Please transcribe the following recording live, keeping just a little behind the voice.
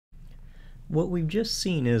What we've just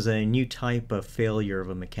seen is a new type of failure of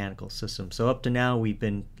a mechanical system. So up to now we've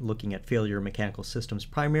been looking at failure of mechanical systems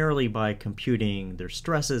primarily by computing their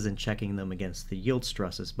stresses and checking them against the yield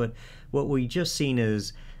stresses. But what we just seen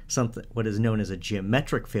is what is known as a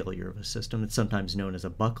geometric failure of a system. It's sometimes known as a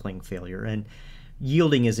buckling failure, and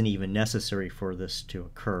yielding isn't even necessary for this to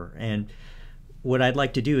occur. And what I'd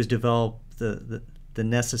like to do is develop the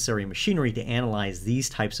necessary machinery to analyze these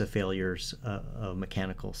types of failures of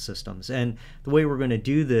mechanical systems. And the way we're going to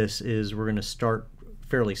do this is we're going to start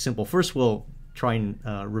fairly simple. First, we'll try and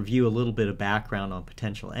review a little bit of background on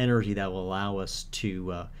potential energy that will allow us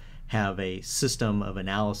to have a system of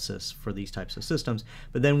analysis for these types of systems.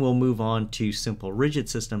 But then we'll move on to simple rigid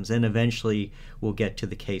systems, and eventually we'll get to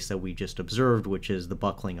the case that we just observed, which is the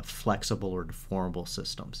buckling of flexible or deformable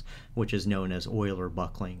systems, which is known as Euler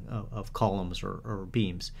buckling of columns or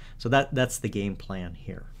beams. So that's the game plan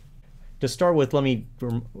here. To start with,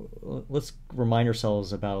 let's remind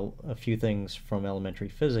ourselves about a few things from elementary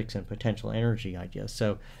physics and potential energy ideas.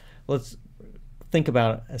 So let's think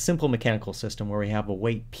about a simple mechanical system where we have a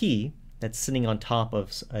weight P that's sitting on top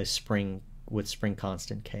of a spring with spring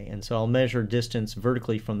constant K. And so I'll measure distance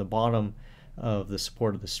vertically from the bottom of the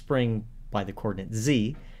support of the spring by the coordinate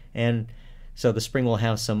Z. And so the spring will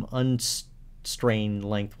have some unstrained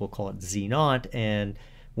length, we'll call it Z naught. And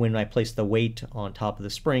when I place the weight on top of the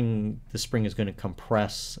spring is going to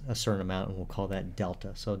compress a certain amount, and we'll call that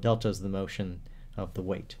delta. So delta is the motion of the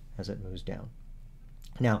weight as it moves down.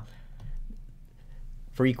 Now,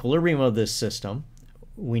 for equilibrium of this system,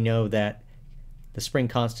 we know that the spring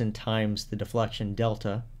constant times the deflection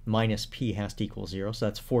delta minus P has to equal 0, so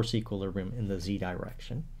that's force equilibrium in the Z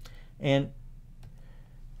direction. And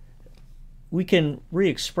we can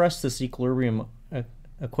re-express this equilibrium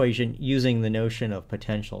equation using the notion of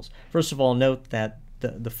potentials. First of all, note that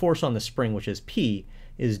the force on the spring, which is P,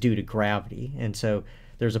 is due to gravity, and so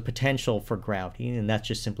there's a potential for gravity, and that's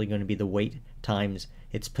just simply going to be the weight times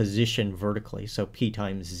its position vertically, so P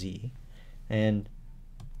times Z. And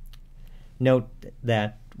note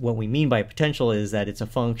that what we mean by potential is that it's a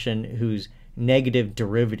function whose negative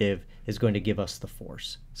derivative is going to give us the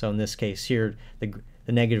force. So in this case here, the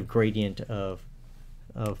negative gradient of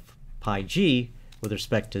pi g with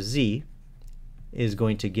respect to Z is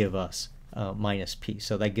going to give us minus P.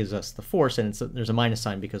 So that gives us the force, and there's a minus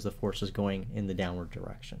sign because the force is going in the downward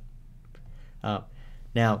direction.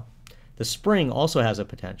 Now, the spring also has a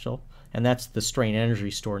potential, and that's the strain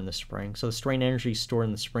energy stored in the spring. So the strain energy stored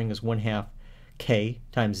in the spring is 1/2 K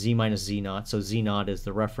times Z minus Z naught. So Z naught is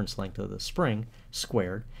the reference length of the spring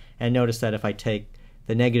squared. And notice that if I take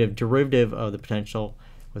the negative derivative of the potential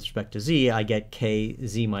with respect to Z, I get K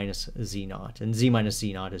Z minus Z naught. And Z minus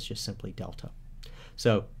Z naught is just simply delta.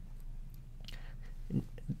 So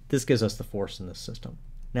this gives us the force in this system.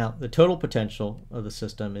 Now, the total potential of the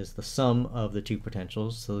system is the sum of the two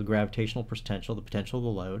potentials, so the gravitational potential, the potential of the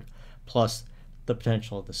load, plus the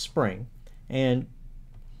potential of the spring. And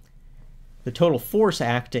the total force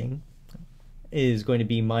acting is going to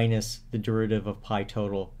be minus the derivative of pi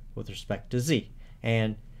total with respect to Z.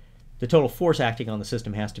 And the total force acting on the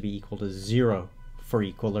system has to be equal to 0 for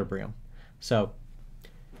equilibrium. So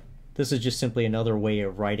this is just simply another way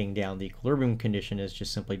of writing down the equilibrium condition, is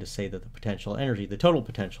just simply to say that the potential energy, the total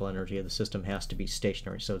potential energy of the system has to be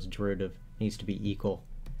stationary, so its derivative needs to be equal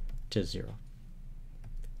to 0.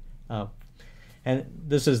 And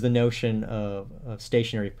this is the notion of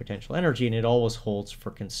stationary potential energy, and it always holds for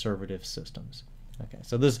conservative systems. Okay,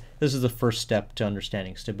 so this is the first step to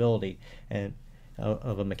understanding stability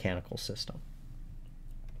of a mechanical system.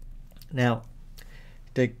 Now,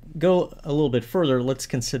 to go a little bit further, let's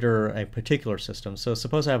consider a particular system. So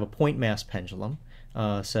suppose I have a point mass pendulum.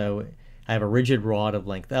 So I have a rigid rod of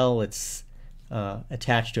length L. It's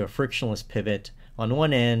attached to a frictionless pivot on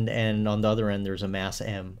one end, and on the other end there's a mass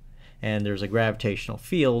M. And there's a gravitational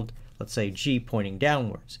field, let's say G, pointing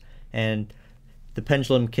downwards. And the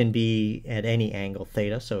pendulum can be at any angle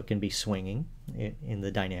theta, so it can be swinging in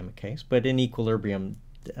the dynamic case. But in equilibrium,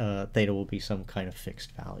 theta will be some kind of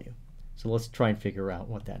fixed value. So let's try and figure out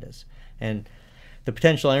what that is. And the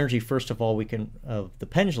potential energy, first of all, of the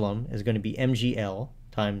pendulum is going to be mgl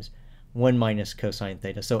times 1 minus cosine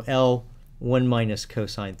theta. So L 1 minus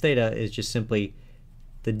cosine theta is just simply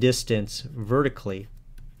the distance vertically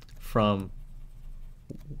from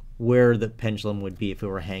where the pendulum would be if it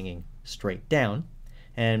were hanging straight down,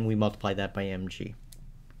 and we multiply that by mg.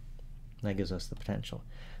 That gives us the potential.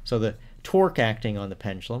 So the torque acting on the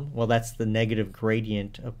pendulum, well, that's the negative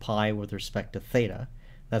gradient of pi with respect to theta.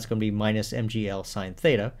 That's going to be minus mgl sine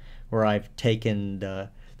theta, where I've taken the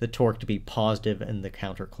torque to be positive in the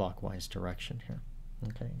counterclockwise direction here.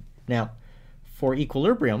 Okay. Now, for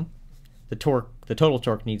equilibrium, the total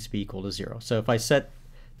torque needs to be equal to 0. So if I set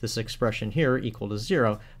this expression here equal to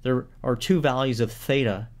 0, there are two values of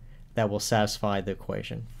theta that will satisfy the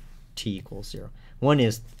equation t equals 0. One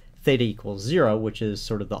is theta equals 0, which is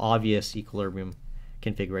sort of the obvious equilibrium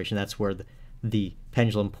configuration. That's where the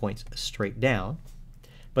pendulum points straight down.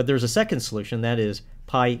 But there's a second solution, that is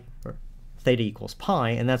theta equals pi,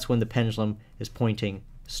 and that's when the pendulum is pointing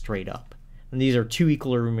straight up. And these are two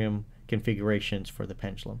equilibrium configurations for the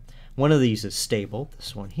pendulum. One of these is stable,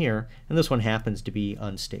 this one here, and this one happens to be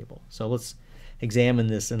unstable. So let's examine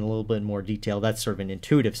this in a little bit more detail. That's sort of an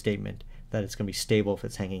intuitive statement, that it's going to be stable if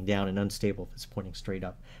it's hanging down and unstable if it's pointing straight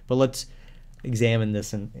up. But let's examine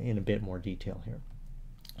this in a bit more detail here.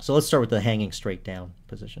 So let's start with the hanging straight down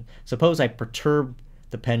position. Suppose I perturb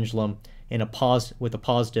the pendulum in with a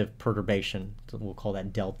positive perturbation. So we'll call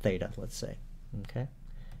that del theta, let's say. Okay?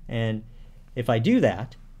 And if I do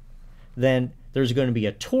that, then there's going to be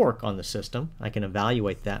a torque on the system. I can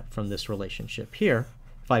evaluate that from this relationship here.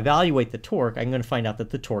 If I evaluate the torque, I'm going to find out that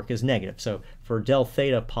the torque is negative. So for del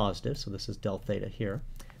theta positive, so this is del theta here.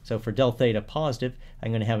 So for del theta positive,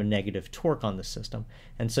 I'm going to have a negative torque on the system.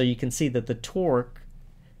 And so you can see that the torque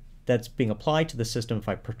that's being applied to the system, if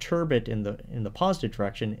I perturb it in the positive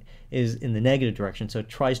direction, is in the negative direction. So it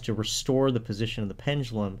tries to restore the position of the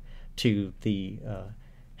pendulum to the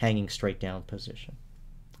hanging straight down position.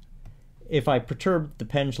 If I perturb the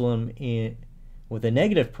pendulum with a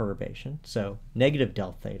negative perturbation, so negative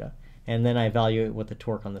del theta, and then I evaluate what the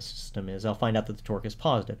torque on the system is, I'll find out that the torque is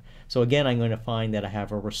positive. So again, I'm going to find that I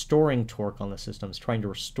have a restoring torque on the system. It's trying to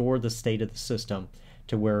restore the state of the system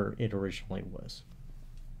to where it originally was.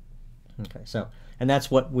 Okay, so, and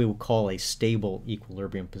that's what we would call a stable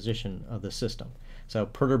equilibrium position of the system. So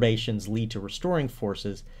perturbations lead to restoring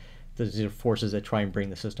forces. Those are forces that try and bring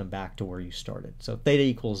the system back to where you started. So theta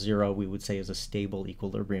equals 0, we would say, is a stable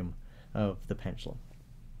equilibrium of the pendulum.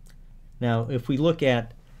 Now, if we look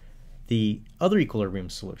at the other equilibrium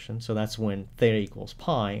solution, so that's when theta equals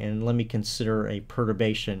pi, and let me consider a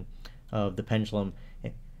perturbation of the pendulum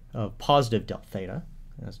of positive del theta,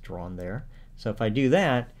 that's drawn there. So if I do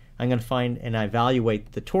that, I'm going to find and I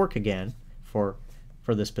evaluate the torque again for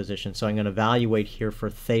this position. So I'm going to evaluate here for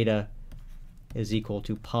theta is equal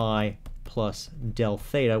to pi plus del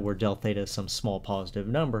theta, where del theta is some small positive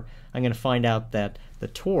number. I'm going to find out that the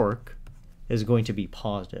torque is going to be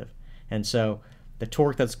positive. And so the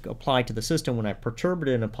torque that's applied to the system when I perturb it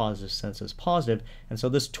in a positive sense is positive. And so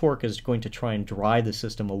this torque is going to try and drive the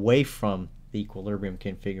system away from the equilibrium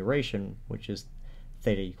configuration, which is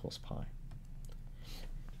theta equals pi.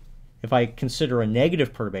 If I consider a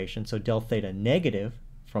negative perturbation, so del theta negative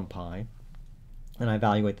from pi, and I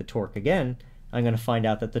evaluate the torque again, I'm going to find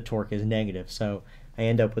out that the torque is negative. So I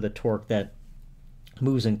end up with a torque that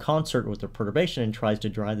moves in concert with the perturbation and tries to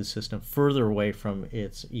drive the system further away from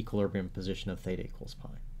its equilibrium position of theta equals pi.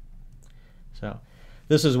 So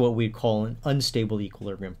this is what we'd call an unstable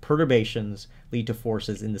equilibrium. Perturbations lead to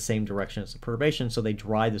forces in the same direction as the perturbation, so they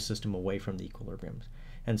drive the system away from the equilibrium.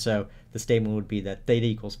 And so the statement would be that theta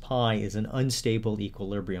equals pi is an unstable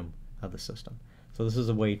equilibrium of the system. So this is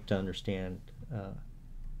a way to understand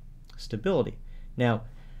stability. Now,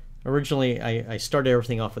 originally I started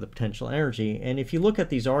everything off with the potential energy, and if you look at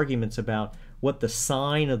these arguments about what the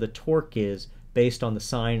sign of the torque is based on the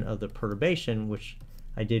sign of the perturbation, which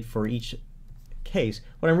I did for each case,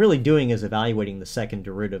 what I'm really doing is evaluating the second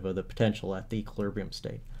derivative of the potential at the equilibrium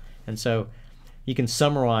state. And so you can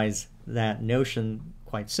summarize that notion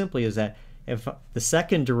quite simply is that if the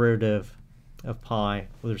second derivative of pi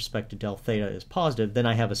with respect to del theta is positive, then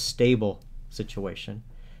I have a stable situation.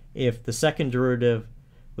 If the second derivative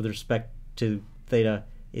with respect to theta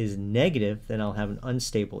is negative, then I'll have an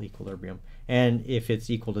unstable equilibrium. And if it's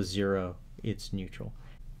equal to 0, it's neutral.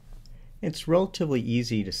 It's relatively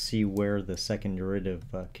easy to see where the second derivative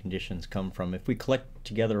conditions come from. If we collect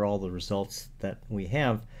together all the results that we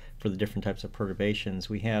have for the different types of perturbations,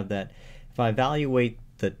 we have that if I evaluate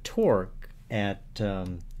the torque at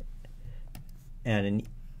an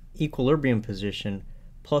equilibrium position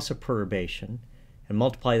plus a perturbation and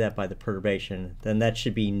multiply that by the perturbation, then that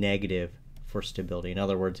should be negative for stability. In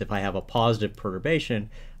other words, if I have a positive perturbation,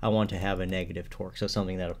 I want to have a negative torque, so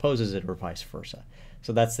something that opposes it or vice versa.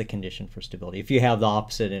 So that's the condition for stability. If you have the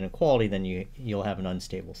opposite inequality, then you'll have an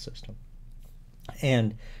unstable system.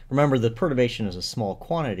 And remember, the perturbation is a small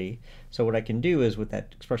quantity, so what I can do is with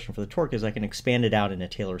that expression for the torque is I can expand it out in a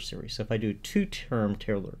Taylor series. So if I do a two-term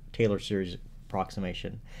Taylor series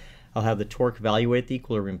approximation, I'll have the torque evaluate the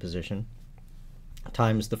equilibrium position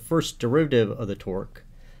times the first derivative of the torque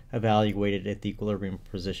evaluated at the equilibrium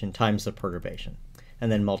position times the perturbation.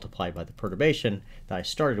 and then multiplied by the perturbation that I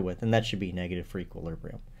started with, and that should be negative for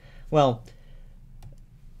equilibrium. Well,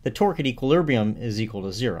 the torque at equilibrium is equal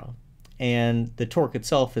to 0, and the torque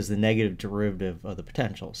itself is the negative derivative of the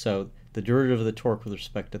potential. So the derivative of the torque with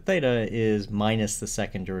respect to theta is minus the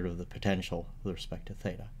second derivative of the potential with respect to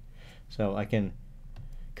theta. So I can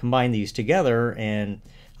combine these together, and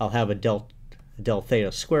I'll have a del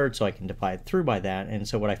theta squared, so I can divide through by that. And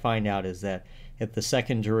so what I find out is that if the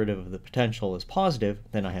second derivative of the potential is positive,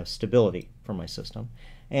 then I have stability for my system.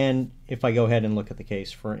 And if I go ahead and look at the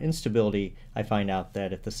case for instability, I find out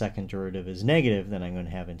that if the second derivative is negative, then I'm going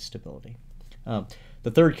to have instability.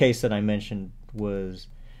 The third case that I mentioned was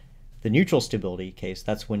the neutral stability case.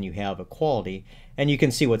 That's when you have equality, and you can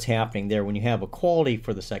see what's happening there. When you have equality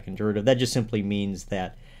for the second derivative, that just simply means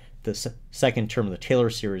that the second term of the Taylor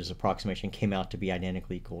series approximation came out to be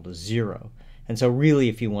identically equal to 0. And so really,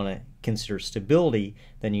 if you want to consider stability,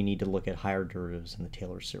 then you need to look at higher derivatives in the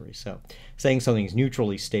Taylor series. So saying something is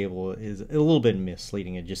neutrally stable is a little bit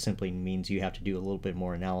misleading. It just simply means you have to do a little bit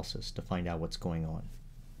more analysis to find out what's going on.